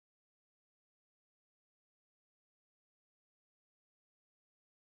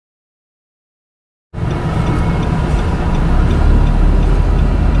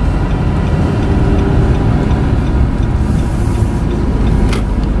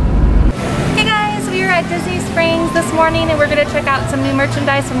Disney Springs this morning and we're going to check out some new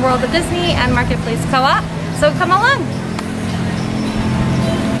merchandise from World of Disney and Marketplace Co-op. So come along.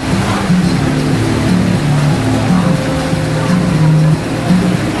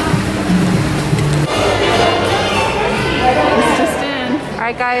 It's just in.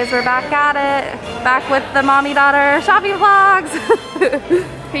 Alright guys, we're back at it. Back with the mommy-daughter shopping vlogs.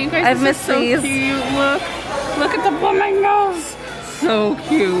 Hey you guys, I've missed so these. Cute. Look at the flamingos. So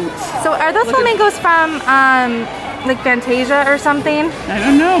cute. So are those flamingos from like Fantasia or something? I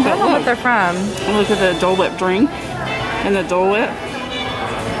don't know, but I don't know what they're from. Look at the Dole Whip drink and the Dole Whip.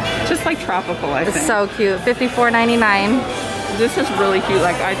 Just like tropical, I think. It's so cute. $54.99. This is really cute.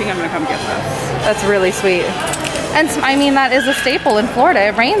 Like, I think I'm gonna come get this. That's really sweet. And I mean, that is a staple in Florida.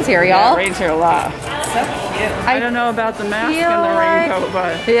 It rains here, y'all. Yeah, it rains here a lot. So cute. I don't know about the mask and the raincoat,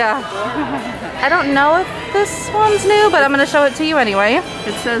 but yeah. I don't know if this one's new, but I'm gonna show it to you anyway.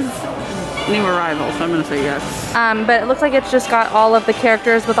 It says new arrival, so I'm gonna say yes. But it looks like it's just got all of the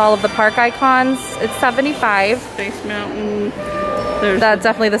characters with all of the park icons. It's $75. Space Mountain. That's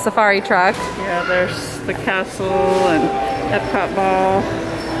definitely the safari truck. Yeah, there's the castle and Epcot ball.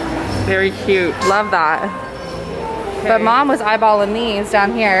 Very cute. Love that. Okay. But Mom was eyeballing these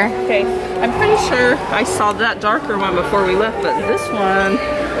down here. Okay, I'm pretty sure I saw that darker one before we left, but this one,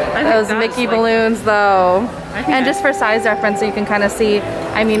 I think those Mickey balloons though. And just for size reference so you can kind of see,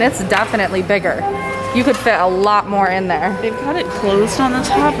 I mean, it's definitely bigger. You could fit a lot more in there. They've got it closed on the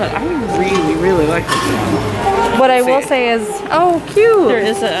top, but I really like this one. What I will say is, oh, cute. There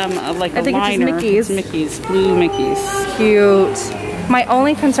is a like a liner. It's Mickey's. It's Mickey's, blue Mickey's. Cute. My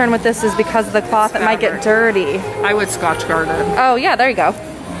only concern with this is because of the cloth, it might get dirty. I would Scotch guard it. Oh yeah, there you go.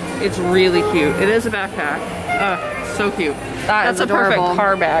 It's really cute. It is a backpack. So cute. That's a perfect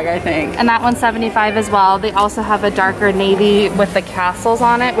car bag, I think. And that one's $75 as well. They also have a darker navy with the castles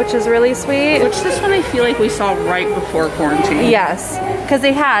on it, which is really sweet. Which this one I feel like we saw right before quarantine. Yes, because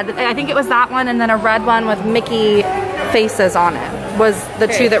they had, I think it was that one and then a red one with Mickey faces on it. Was the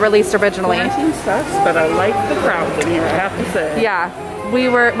two that released originally. Quarantine sucks, but I like the crowds in here, I have to say. Yeah,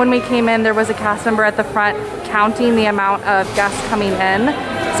 when we came in, there was a cast member at the front counting the amount of guests coming in.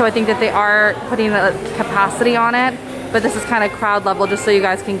 So I think that they are putting a capacity on it, but this is kind of crowd level just so you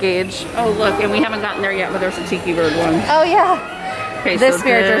guys can gauge. Oh look, and we haven't gotten there yet, but there's a Tiki Bird one. Oh yeah. Okay, this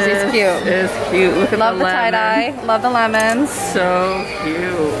spirit jersey is cute. Is cute. Look at love the tie-dye. Love the lemons. So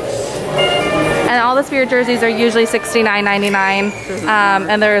cute. And all the spirit jerseys are usually $69.99,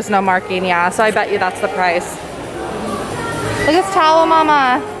 and there is no marking, yeah. So I bet you that's the price. Look at this towel,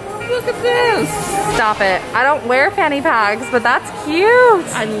 Mama. Look at this. Stop it. I don't wear fanny packs, but that's cute.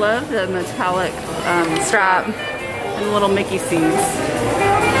 I love the metallic strap. And the little Mickey seeds.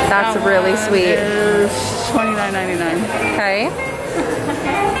 That's really sweet. Is $29.99. Okay.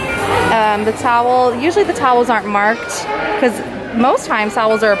 The towel, usually the towels aren't marked, because most times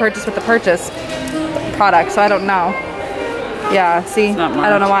towels are purchased with the purchase product, so I don't know. Yeah, see, I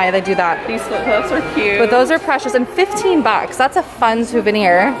don't know why they do that. These flip-flops are cute. But those are precious, and $15. That's a fun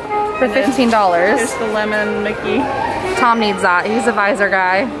souvenir for $15. Here's the lemon Mickey. Tom needs that. He's a visor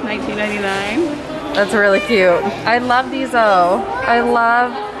guy. $19.99. That's really cute. I love these though. I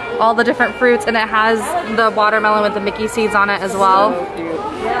love all the different fruits, and it has the watermelon with the Mickey seeds on it as well. So cute.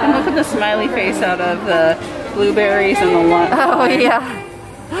 And look at the smiley face out of the blueberries and the lunch. Oh yeah.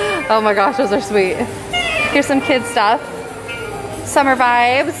 Oh my gosh, those are sweet. Here's some kid stuff. Summer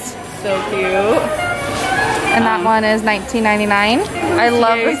vibes. So cute. And that one is $19.99. I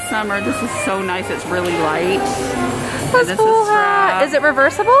love this. Summer. This is so nice. It's really light. That's cool hat. Is it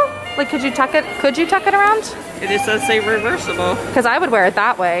reversible? Like, could you tuck it? Could you tuck it around? It does say reversible. Because I would wear it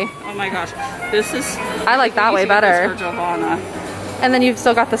that way. Oh my gosh, this is. I like that way better. For Giovanna. And then you've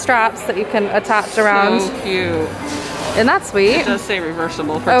still got the straps that you can attach around. So cute. Isn't that sweet? It does say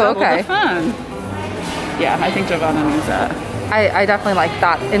reversible for double the fun. Yeah, I think Giovanna needs that. I definitely like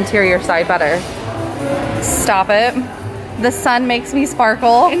that interior side better. Stop it. The sun makes me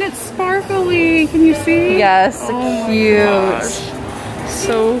sparkle. And it's sparkly. Can you see? Yes, oh cute.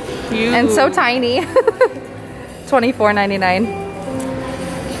 So cute. And so tiny. $24.99.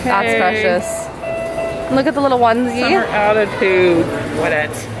 That's precious. Look at the little onesie. Summer attitude. What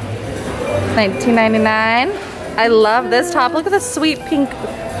it? $19.99. I love this top. Look at the sweet pink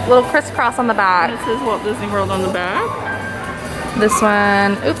little crisscross on the back. It says Walt Disney World on the back. This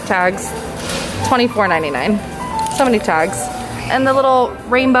one, oops, tags. $24.99. So many tags. And the little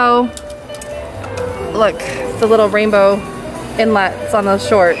rainbow, look, the little rainbow inlets on those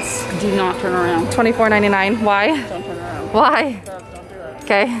shorts. Do not turn around. $24.99. Why? Don't turn around. Why? Don't do that.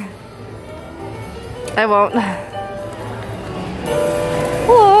 Okay. I won't.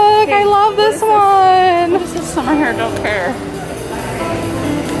 Look, I love this one. just says summer hair, don't care.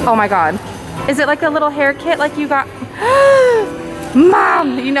 Oh my god. Is it like a little hair kit like you got?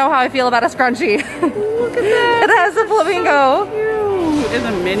 Mom, you know how I feel about a scrunchie. Look at that. It has a flamingo. Cute. And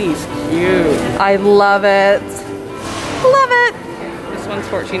the mini's cute. I love it. Love it. This one's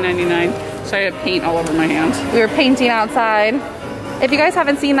 $14.99. So I had paint all over my hands. We were painting outside. If you guys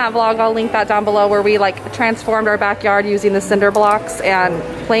haven't seen that vlog, I'll link that down below where we like transformed our backyard using the cinder blocks and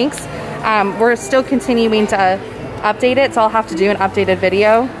planks. We're still continuing to update it, so I'll have to do an updated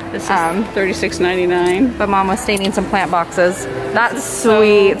video. This is $36.99. But Mom was staining some plant boxes. That's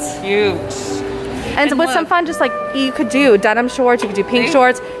sweet. So cute. And with some fun, just like you could do denim shorts, you could do pink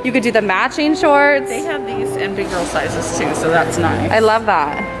shorts, you could do the matching shorts. They have these in big girl sizes too, so that's nice. I love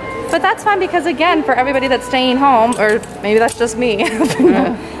that. But that's fun because again, for everybody that's staying home, or maybe that's just me,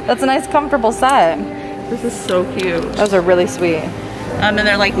 that's a nice comfortable set. This is so cute. Those are really sweet. And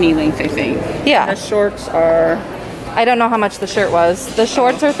they're like knee length, I think. Yeah. The shorts are... I don't know how much the shirt was. The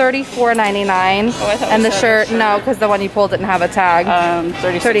shorts are $34.99. Oh, I thought and the shirt, no, because the one you pulled didn't have a tag.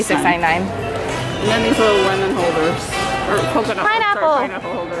 $36.99. And then these little lemon holders. Or coconut pineapple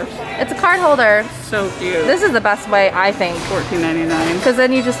holders. It's a card holder. So cute. This is the best way, I think. $14.99. Because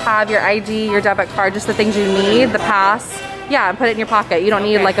then you just have your ID, your debit card, just the things you need, the pass. Yeah, and put it in your pocket. You don't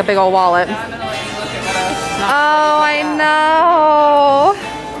need like a big old wallet. Oh, I know.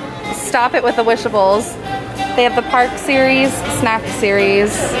 Stop it with the wishables. They have the park series, snack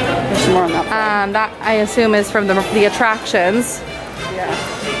series. There's more on that. That I assume is from the attractions. Yeah.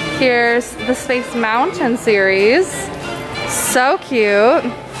 Here's the Space Mountain series. So cute. Oh,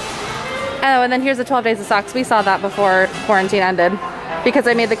 and then here's the 12 Days of Socks. We saw that before quarantine ended. Because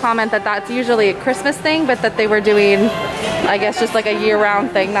I made the comment that that's usually a Christmas thing, but that they were doing, I guess, just like a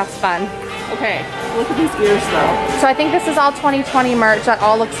year-round thing. That's fun. Okay, look at these ears though. So I think this is all 2020 merch. That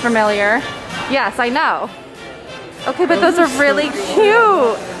all looks familiar. Yes, I know. Okay, but those are really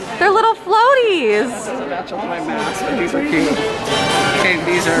cute. They're little floaties. This doesn't match up with my mask, but these are cute. Okay,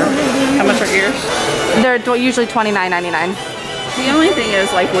 these are, how much are ears? They're usually $29.99. The only thing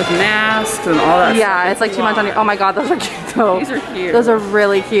is, like with masks and all that yeah, stuff, it's like too much on your, oh my god, those are cute though. These are cute. Those are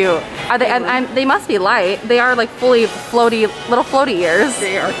really cute. Are they, and they must be light. They are like fully floaty, little floaty ears.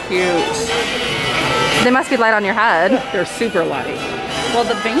 They are cute. They must be light on your head. They're super light. Well,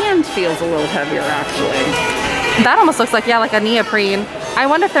 the band feels a little heavier actually. That almost looks like, yeah, like a neoprene. I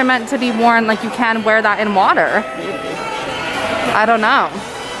wonder if they're meant to be worn like you can wear that in water. Maybe. I don't know.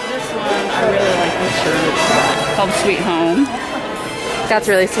 This one, I really like this shirt. Called Sweet Home. That's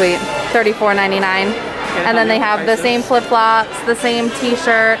really sweet. $34.99. And then they have the same flip-flops, the same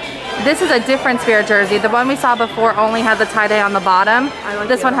t-shirt. This is a different Spirit jersey. The one we saw before only had the tie-dye on the bottom. Like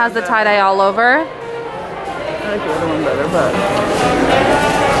this one has the tie-dye all over. I like the other one better, but...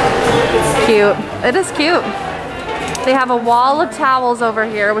 It's cute. It is cute. They have a wall of towels over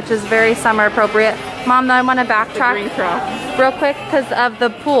here, which is very summer appropriate. Mom, though, I want to backtrack real quick because of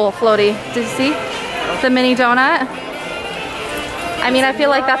the pool floaty. Did you see? The mini donut. I mean, I feel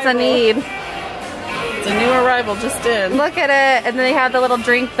like that's a need. It's a new arrival just in. Look at it. And then they have the little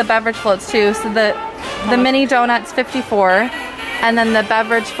drink, the beverage floats too. So the mini donut's $54. And then the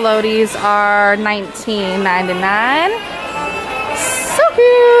beverage floaties are $19.99. So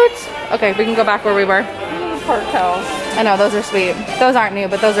cute. Okay, we can go back where we were. Park towels. I know, those are sweet. Those aren't new,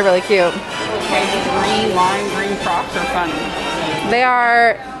 but those are really cute. Okay, the lime green Crocs are funny. They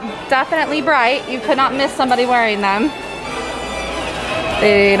are definitely bright. You could not miss somebody wearing them.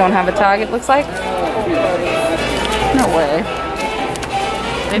 They don't have a tag, it looks like. No way.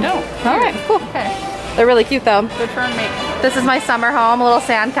 They don't. All right, cool. Okay. They're really cute though. Good for me. This is my summer home, a little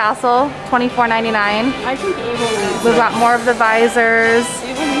sandcastle, $24.99. I think Abel needs We've got more of the visors.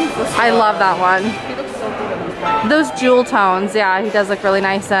 Abel needs this. I love that one. He looks so good in this. Those jewel tones, yeah, he does look really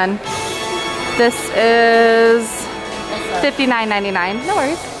nice in. This is $59.99. No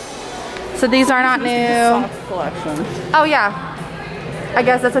worries. So these are not new. Socks collection. Oh yeah. I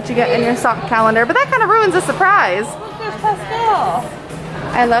guess that's what you get in your sock calendar, but that kind of ruins the surprise. Look, there's Pascal.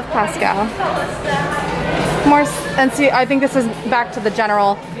 I love Pascal. More, and see, I think this is back to the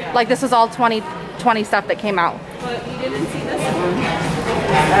general, like this was all 2020 stuff that came out. But we didn't see this one.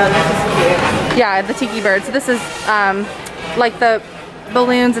 This is cute. Yeah, the Tiki Bird. So this is like the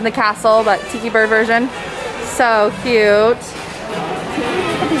balloons in the castle, but Tiki Bird version. So cute.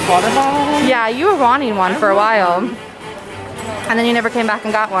 These water bottles? Yeah, you were wanting one for a while. And then you never came back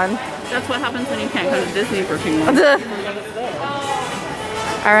and got one. That's what happens when you can't go to Disney for 2 months.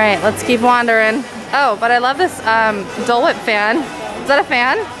 All right, let's keep wandering. Oh, but I love this Dole Whip fan. Is that a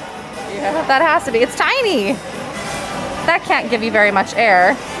fan? Yeah. That has to be. It's tiny. That can't give you very much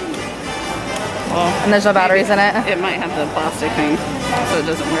air. Well, and there's no batteries in it. It might have the plastic thing, so it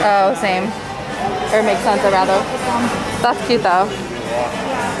doesn't work. Oh, same. Or it makes sense, I'd rather. That's cute though.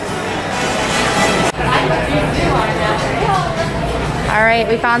 All right,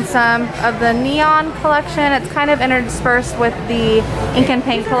 we found some of the neon collection. It's kind of interspersed with the ink and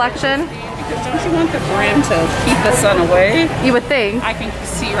paint collection. Because don't you want the brim to keep the sun away? You would think. I can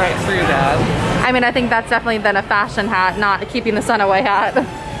see right through that. I mean, I think that's definitely then a fashion hat, not a keeping the sun away hat.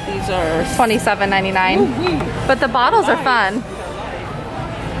 These are $27.99. But the bottles are fun.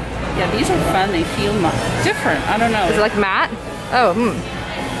 Yeah, these are fun. They feel different. I don't know. Is it like matte? Oh,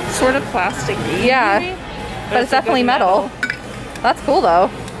 Sort of plastic. Yeah, but it's definitely metal. That's cool though.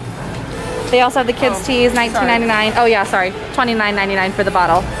 They also have the kids' tees, $19.99. Oh yeah, sorry, $29.99 for the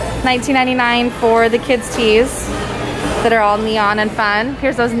bottle. $19.99 for the kids' tees that are all neon and fun.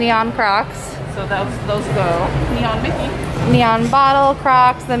 Here's those neon Crocs. So those go. Neon Mickey. Neon bottle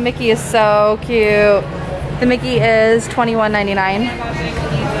Crocs. The Mickey is so cute. The Mickey is $21.99.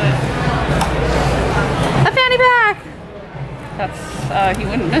 A fanny pack. That's he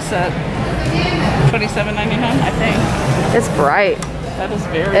wouldn't miss it. $27.99, I think. It's bright. That is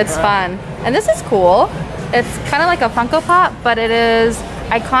very It's bright. fun. And this is cool. It's kind of like a Funko Pop, but it is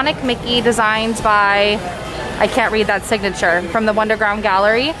iconic Mickey designs by, I can't read that signature, from the Wonderground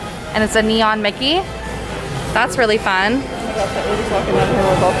Gallery. And it's a neon Mickey. That's really fun. Oh my gosh, that lady's walking out here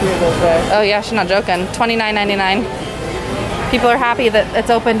with all three of those bags. Oh yeah, she's not joking. $29.99. People are happy that it's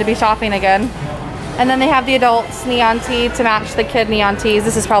open to be shopping again. And then they have the adults neon tee to match the kid neon tees.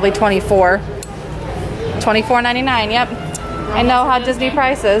 This is probably $24.99, yep. I know how Disney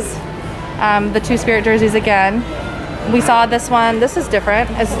prices. The Two Spirit jerseys again. We saw this one. This is different.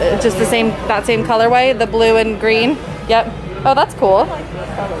 It's just the same, that same colorway, the blue and green. Yep. Oh, that's cool.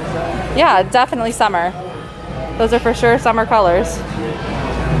 Yeah, definitely summer. Those are for sure summer colors.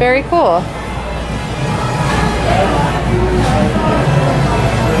 Very cool.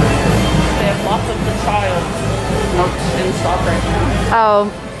 They have lots of the child merch in stock right now. Oh,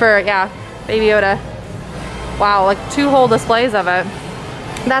 for, yeah, Baby Yoda. Wow, like 2 whole displays of it.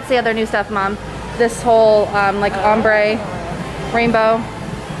 That's the other new stuff, Mom. This whole, like, ombre rainbow.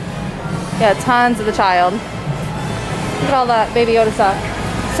 Yeah, tons of the child. Look at all that Baby Yoda stuff.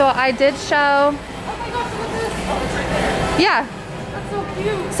 So I did show... Oh my gosh, look at this! Yeah. That's so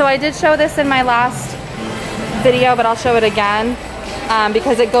cute! So I did show this in my last video, but I'll show it again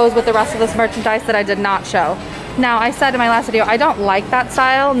because it goes with the rest of this merchandise that I did not show. Now, I said in my last video, I don't like that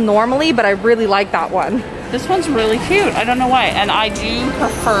style normally, but I really like that one. This one's really cute. I don't know why. And I do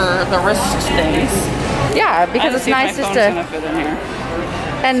prefer the wrist things. Yeah, because it's nice just to... Fit in here.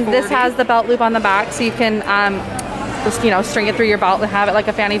 And this has the belt loop on the back, so you can just, you know, string it through your belt and have it like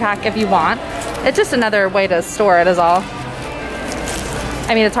a fanny pack if you want. It's just another way to store it is all.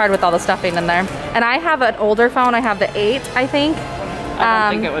 I mean, it's hard with all the stuffing in there. And I have an older phone. I have the 8, I think. I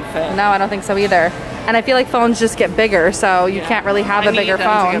don't think it would fit. No, I don't think so either. And I feel like phones just get bigger, so you can't really have a bigger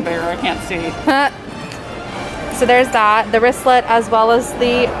phone. To get bigger. I can't see. So there's that. The wristlet as well as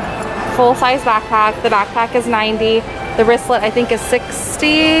the full-size backpack. The backpack is $90. The wristlet I think is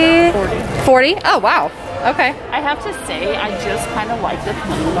 $60. 40? Oh wow. Okay. I have to say, I just kind of like the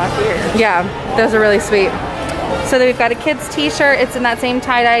plain black ears. Yeah, those are really sweet. So then we've got a kid's t-shirt. It's in that same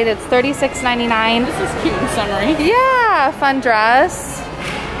tie-dye. It's $36.99. This is cute and summery. Yeah, fun dress.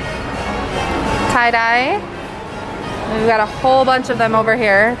 Tie-dye. We've got a whole bunch of them over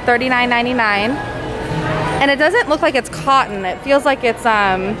here. $39.99. And it doesn't look like it's cotton. It feels like it's Just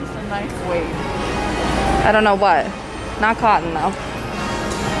a nice weight. I don't know what. Not cotton though.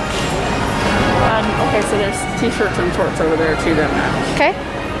 Okay, so there's t-shirts and shorts over there too that match. Okay.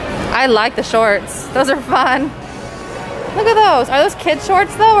 I like the shorts. Those are fun. Look at those. Are those kid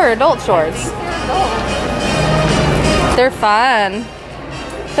shorts though or adult shorts? They're fun.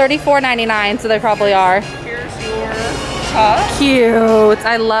 $34.99, so they probably are. Here's your top. Cute.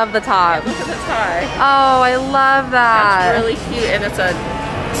 I love the top. Look at the tie. Oh, I love that. That's really cute, and it's a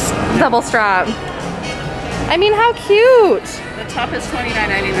double strap. I mean, how cute. The top is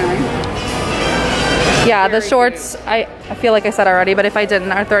 $29.99. Yeah, Very the shorts, I feel like I said already, but if I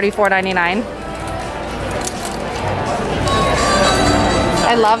didn't, are $34.99.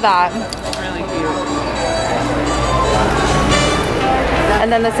 I love that. Really cute.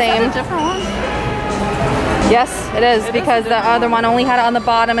 And then the same. Is that a different one? Yes, it is, because the other one only had it on the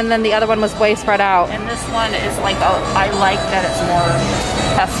bottom and then the other one was way spread out. And this one is like, I like that it's more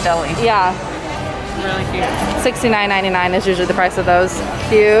pastel-y. Yeah. Really cute. $69.99 is usually the price of those.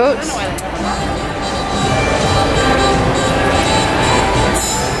 Cute.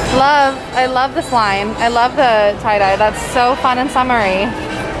 I love this line. I love the tie-dye. That's so fun and summery.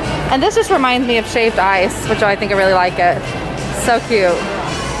 And this just reminds me of shaved ice, which I think I really like it. So cute.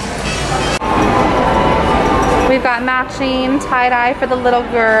 We've got matching tie-dye for the little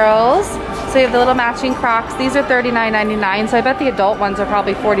girls. So you have the little matching Crocs. These are $39.99, so I bet the adult ones are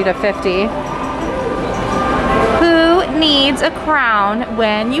probably $40 to $50. Who needs a crown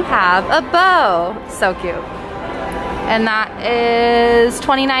when you have a bow? So cute. And that is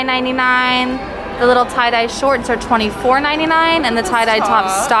 $29.99. The little tie-dye shorts are $24.99, and the tie-dye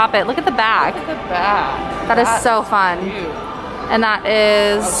tops, stop it. Look at the back. Look at the back. That's so fun. Cute. And that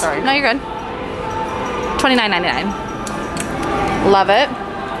is, oh, sorry. No, you're good. $29.99. Love it.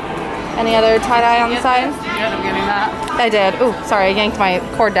 Any other tie-dye on the side? Good, I'm getting that. I did. Ooh, sorry, I yanked my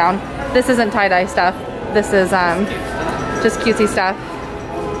cord down. This isn't tie-dye stuff. This is just cutesy stuff.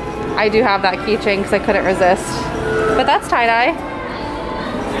 I do have that keychain because I couldn't resist. But that's tie-dye.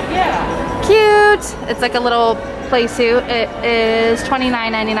 Yeah. Cute. It's like a little play suit. It is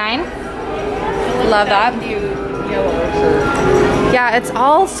 $29.99. Love that. Cute yellow shirt. Yeah, it's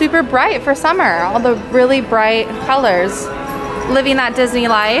all super bright for summer. All the really bright colors. Living that Disney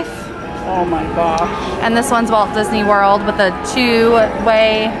life. Oh my gosh. And this one's Walt Disney World with a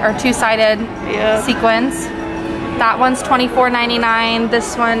two-way or two-sided sequins. That one's $24.99.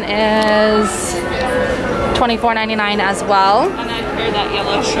 This one is $24.99 as well. And I pair that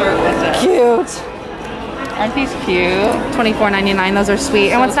yellow shirt with it. Cute. Aren't these cute? $24.99. Those are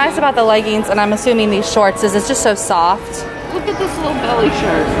sweet. And what's nice about the leggings, and I'm assuming these shorts, is it's just so soft. Look at this little belly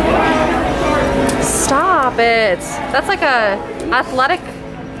shirt. Stop it. That's like a athletic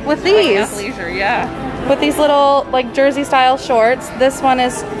with these. Like athleisure, yeah. With these little like jersey style shorts. This one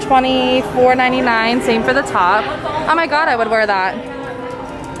is $24.99. Same for the top. Oh my god, I would wear that.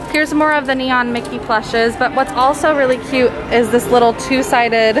 Here's more of the neon Mickey plushes. But what's also really cute is this little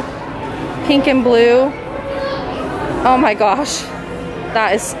two-sided pink and blue. Oh my gosh.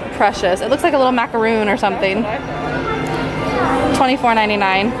 That is precious. It looks like a little macaroon or something.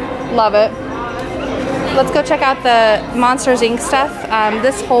 $24.99. Love it. Let's go check out the Monsters Inc. stuff.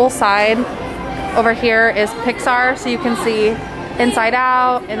 This whole side over here is Pixar, so you can see Inside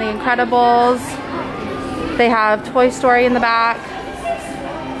Out and The Incredibles. They have Toy Story in the back.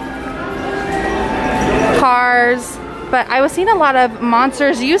 Cars. But I was seeing a lot of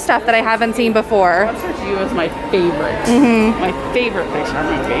Monsters U stuff that I haven't seen before. Monsters U is my favorite. My favorite Pixar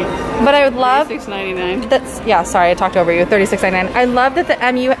movie. But I would love... $36.99. That's, yeah, sorry, I talked over you. $36.99. I love that the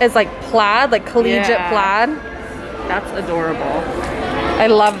MU is like plaid, like collegiate plaid. That's adorable. I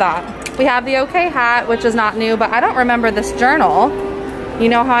love that. We have the OK hat, which is not new, but I don't remember this journal. You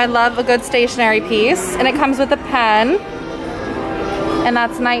know how I love a good stationery piece. And it comes with a pen. And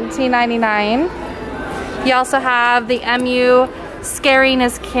that's $19.99. You also have the MU Scaring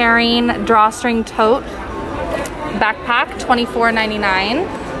is Caring drawstring tote backpack, $24.99.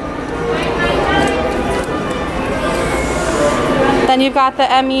 Then you've got the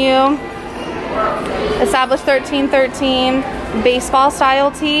MU Established 1313 baseball style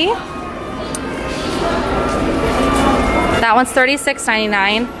tee. That one's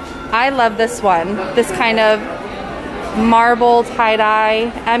 $36.99. I love this one. This kind of marble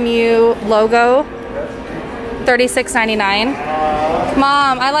tie-dye MU logo. $36.99.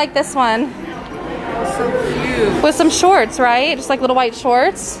 Mom, I like this one. So cute. With some shorts, right? Just like little white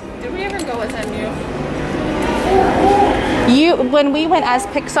shorts. Did we ever go with MU? When we went as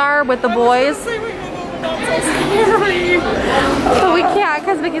Pixar with the boys. But we can't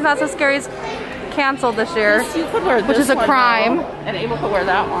because Mickey's Not So Scary is canceled this year. You could wear this which is a crime. Though, and Abel could wear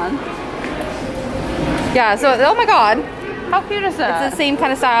that one. Yeah, so, oh my god. How cute is that? It's the same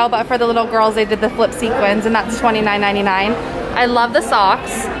kind of style, but for the little girls, they did the flip sequins, and that's $29.99. I love the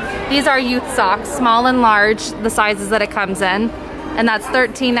socks. These are youth socks, small and large, the sizes that it comes in. And that's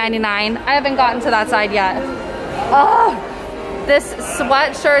 $13.99. I haven't gotten to that side yet. Oh, this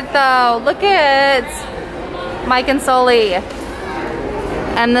sweatshirt though, look at it. Mike and Sully.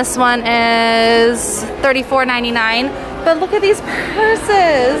 And this one is $34.99. But look at these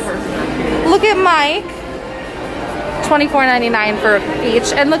purses. Look at Mike. $24.99 for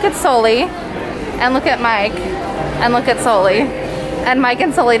each. And look at Sully. And look at Mike. And look at Sully. And Mike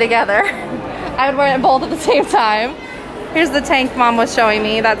and Sully together. I would wear it both at the same time. Here's the tank Mom was showing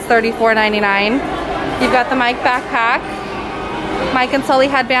me. That's $34.99. You've got the Mike backpack. Mike and Sully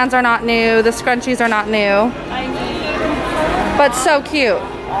headbands are not new. The scrunchies are not new. But so cute.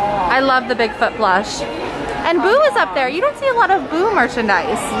 I love the Bigfoot plush. And Boo is up there. You don't see a lot of Boo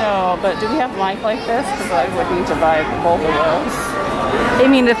merchandise. No, but do we have Mike like this? Because I would need to buy both of those. I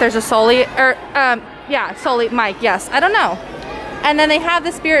mean, if there's a Sully, or, yeah, Sully, Mike, yes. I don't know. And then they have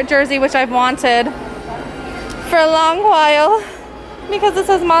the Spirit jersey, which I've wanted for a long while. because it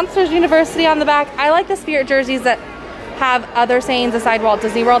says Monsters University on the back. I like the Spirit jerseys that have other sayings aside Walt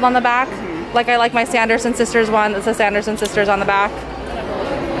Disney World on the back. Like I like my Sanderson Sisters one that says Sanderson Sisters on the back.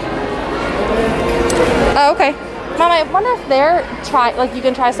 Oh, okay. Mom, I wonder if they're like you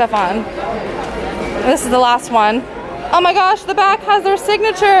can try stuff on. This is the last one. Oh my gosh, the back has their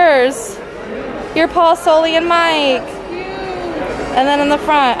signatures. Your Paul, Sully, and Mike. And then in the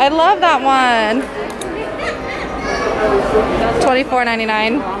front, I love that one.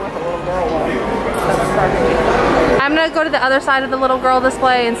 $24.99. I'm gonna go to the other side of the little girl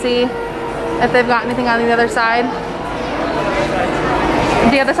display and see if they've got anything on the other side.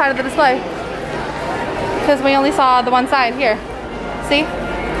 The other side of the display. Because we only saw the one side here. See?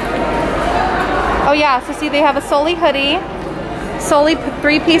 Oh yeah, so see they have a Sully hoodie, Sully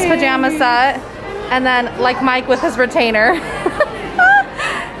 3-piece pajama set, and then like Mike with his retainer.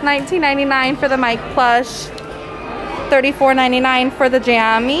 $19.99 for the Mike plush, $34.99 for the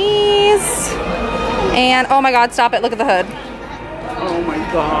jammies. And oh my god, stop it, look at the hood. Oh my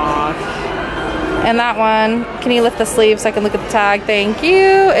gosh. And that one, can you lift the sleeve so I can look at the tag? Thank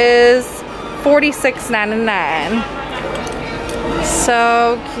you, is $46.99.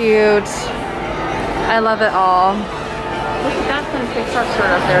 So cute. I love it all. Look at that thin Pixar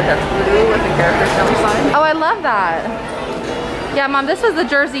shirt up there that's blue with the characters on the side. Oh, I love that. Yeah, Mom, this was the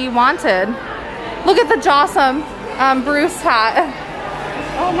jersey you wanted. Look at the Jossum Bruce hat.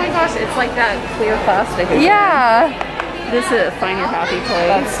 Oh my gosh, it's like that clear plastic. Yeah. This is Find Your Happy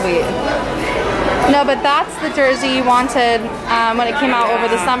Place. That's sweet. No, but that's the jersey you wanted when it came out over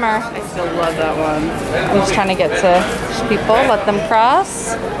the summer. I still love that one. I'm just trying to get to people, let them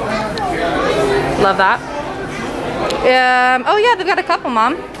cross. Love that. Oh yeah, they've got a couple,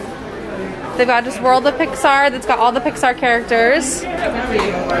 Mom. They've got just World of Pixar. That's got all the Pixar characters.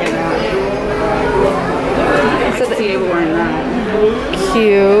 So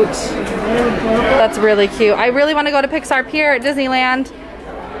cute. That's really cute. I really want to go to Pixar Pier at Disneyland.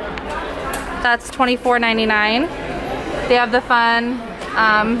 That's $24.99. They have the fun,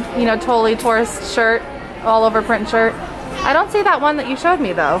 you know, totally tourist shirt, all over print shirt. I don't see that one that you showed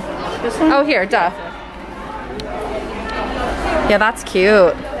me though. This one? Oh, here, duh. Yeah, that's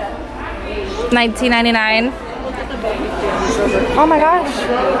cute. $19.99. Oh my gosh.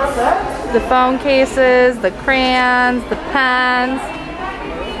 The phone cases, the crayons, the pens.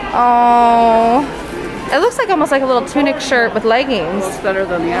 Oh. It looks like almost like a little tunic shirt with leggings. It's better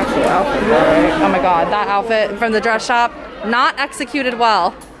than the actual outfit, right? Oh my god, that outfit from the dress shop, not executed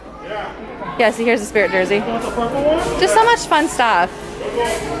well. Yeah, see, here's the Spirit jersey. Just so much fun stuff.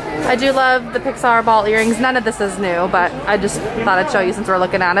 I do love the Pixar ball earrings. None of this is new, but I just thought I'd show you since we're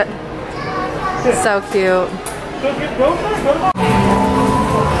looking at it. So cute.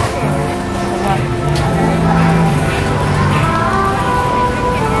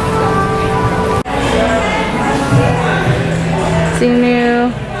 See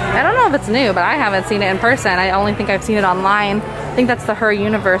new. I don't know if it's new, but I haven't seen it in person. I only think I've seen it online. I think that's the Her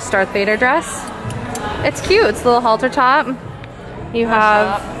Universe Darth Vader dress. It's cute. It's a little halter top. You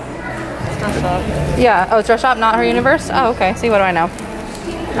have... Yeah. Oh, it's dress shop, not Her Universe? Oh, okay. See, what do I know?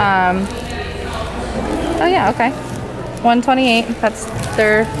 Oh, yeah, okay. $128. That's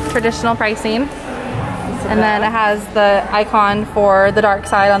their traditional pricing. And then it has the icon for the dark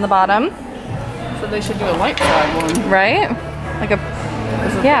side on the bottom. So they should do a light side one. Right? Like a...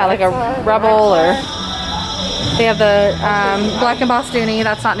 Yeah, like a Rebel or... They have the Black Embossed Dooney.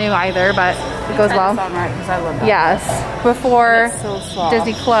 That's not new either, but it goes well. Right, I love that. Yes. Before so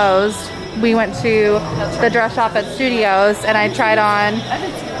Disney closed, we went to the dress shop at Studios and I tried on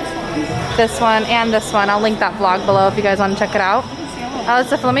this one and this one. I'll link that vlog below if you guys want to check it out. Oh,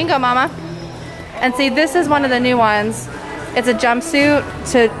 it's a flamingo, Mama. And see, this is one of the new ones. It's a jumpsuit.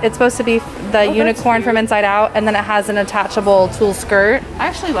 It's supposed to be the unicorn from Inside Out, and then it has an attachable tulle skirt. I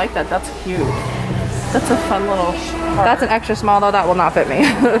actually like that. That's cute. That's a fun little heart. That's an extra small though. That will not fit me.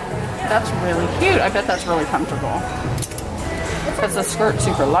 That's really cute. I bet that's really comfortable. Because the skirt's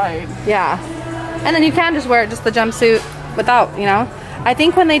super light. Yeah. And then you can just wear it, just the jumpsuit without, you know. I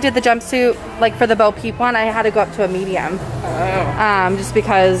think when they did the jumpsuit, like for the Bo Peep one, I had to go up to a medium. Oh. Just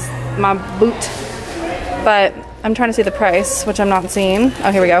because my boot. But I'm trying to see the price, which I'm not seeing.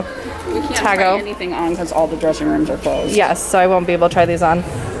 Oh, here we go. We can't try anything on because all the dressing rooms are closed. Yes, so I won't be able to try these on.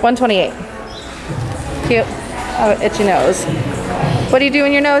 $128. Cute. Oh, itchy nose. What do you do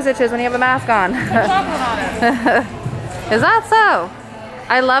when your nose itches when you have a mask on? Put chocolate on it. Is that so?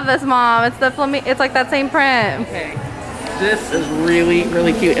 I love this, Mom. It's the it's like that same print. Okay. This is really,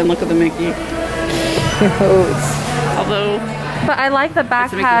 really cute. And look at the Mickey. Although... But I like the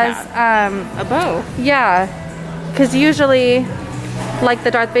back has a bow. Yeah. Because usually like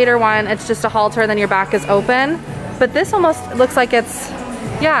the Darth Vader one, it's just a halter and then your back is open. But this almost looks like it's,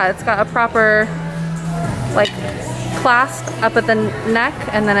 yeah, it's got a proper like clasp up at the neck,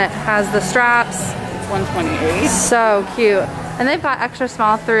 and then it has the straps. It's 128. So cute. And they've got extra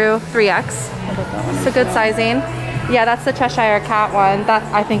small through 3X. It's a good sizing. Yeah, that's the Cheshire Cat one. That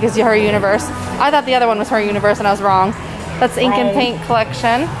I think is her universe. I thought the other one was her universe and I was wrong. That's Ink and Paint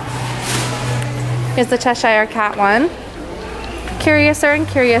collection. Here's the Cheshire Cat one. Curiouser and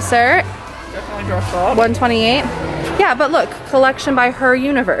Curiouser. Definitely dressed up. 128. Yeah, but look, collection by her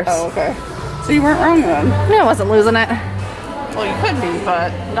universe. Oh, okay. So you weren't wrong then. No, I wasn't losing it. Well, you could be,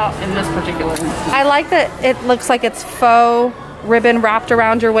 but not in this particular instance. I like that it looks like it's faux ribbon wrapped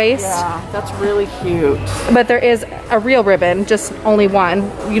around your waist. Yeah, that's really cute. But there is a real ribbon, just only one.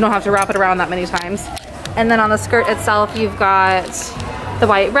 You don't have to wrap it around that many times. And then on the skirt itself, you've got the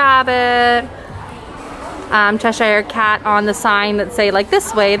white rabbit, Cheshire Cat on the sign that say like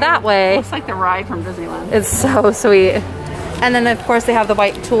this way, that way. Looks like the ride from Disneyland. It's so sweet. And then of course they have the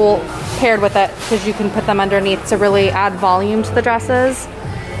white tulle paired with it because you can put them underneath to really add volume to the dresses.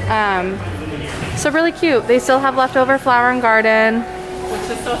 So really cute. They still have leftover Flower and Garden. Which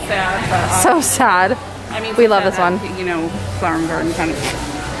is so sad. But, so sad. I mean, we love this one. You know, Flower and Garden kind of.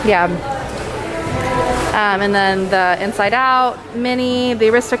 Yeah. And then the Inside Out mini, the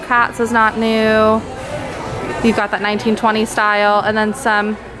Aristocrats is not new. You've got that 1920 style, and then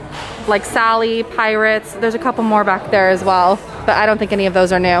some like Sally, Pirates. There's a couple more back there as well, but I don't think any of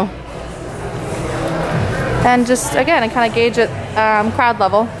those are new. And just again, I kind of gauge it crowd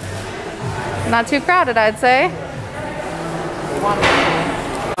level. Not too crowded, I'd say.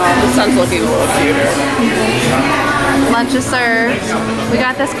 The sun's looking a little cuter. Lunch is served. We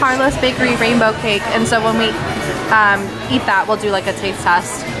got this Carlos Bakery rainbow cake, and so when we eat that, we'll do like a taste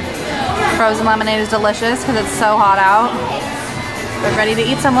test. Frozen lemonade is delicious because it's so hot out. We're ready to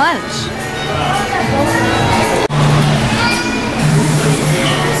eat some lunch.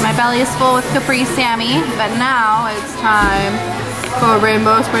 My belly is full with Capri Sammy, but now it's time for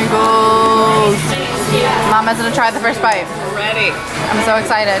rainbow sprinkles. Mama's gonna try the first bite. We're ready. I'm so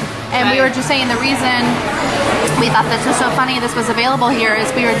excited. And we were just saying the reason we thought this was so funny this was available here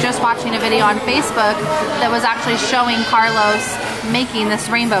is we were just watching a video on Facebook that was actually showing Carlos making this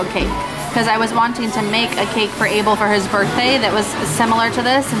rainbow cake. Because I was wanting to make a cake for Abel for his birthday that was similar to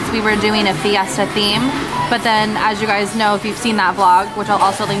this since we were doing a fiesta theme. But then, as you guys know, if you've seen that vlog, which I'll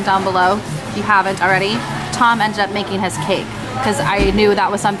also link down below if you haven't already, Tom ended up making his cake. Because I knew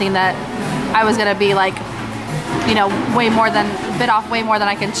that was something that I was gonna be like, you know, bit off way more than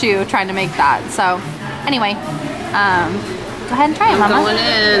I can chew trying to make that. So anyway, go ahead and try it, Mama. Going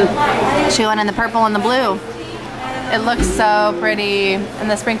in. Chewing in the purple and the blue. It looks so pretty. And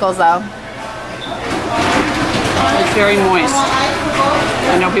the sprinkles though. It's very moist.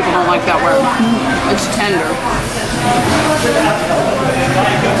 I know people don't like that word. It's tender.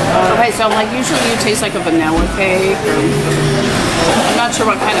 Okay, so like usually you taste like a vanilla cake. I'm not sure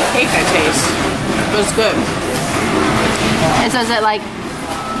what kind of cake I taste, but it's good. And so is it like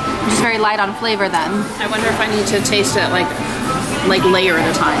just very light on flavor then? I wonder if I need to taste it like layer at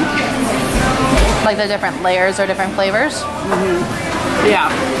a time. Like the different layers or different flavors? Mm-hmm. Yeah,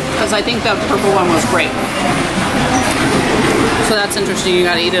 because I think the purple one was great. So that's interesting. You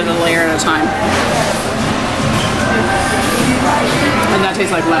gotta eat it a layer at a time. And that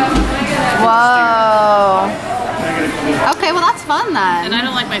tastes like lemon. Whoa. Okay, well that's fun then. And I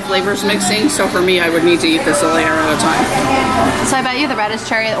don't like my flavors mixing, so for me I would need to eat this a layer at a time. So I bet you the red is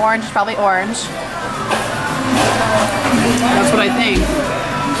cherry, the orange is probably orange. That's what I think.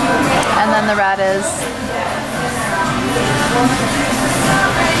 And then the red is...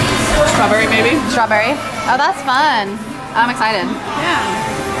 Strawberry maybe? Strawberry. Oh, that's fun. I'm excited. Yeah.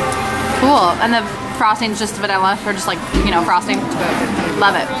 Cool. And the frosting's just vanilla, or just like, you know, frosting.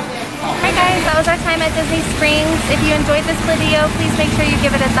 Love it. Hi guys, that was our time at Disney Springs. If you enjoyed this video, please make sure you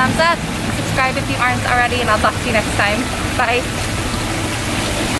give it a thumbs up. Subscribe if you aren't already, and I'll talk to you next time. Bye.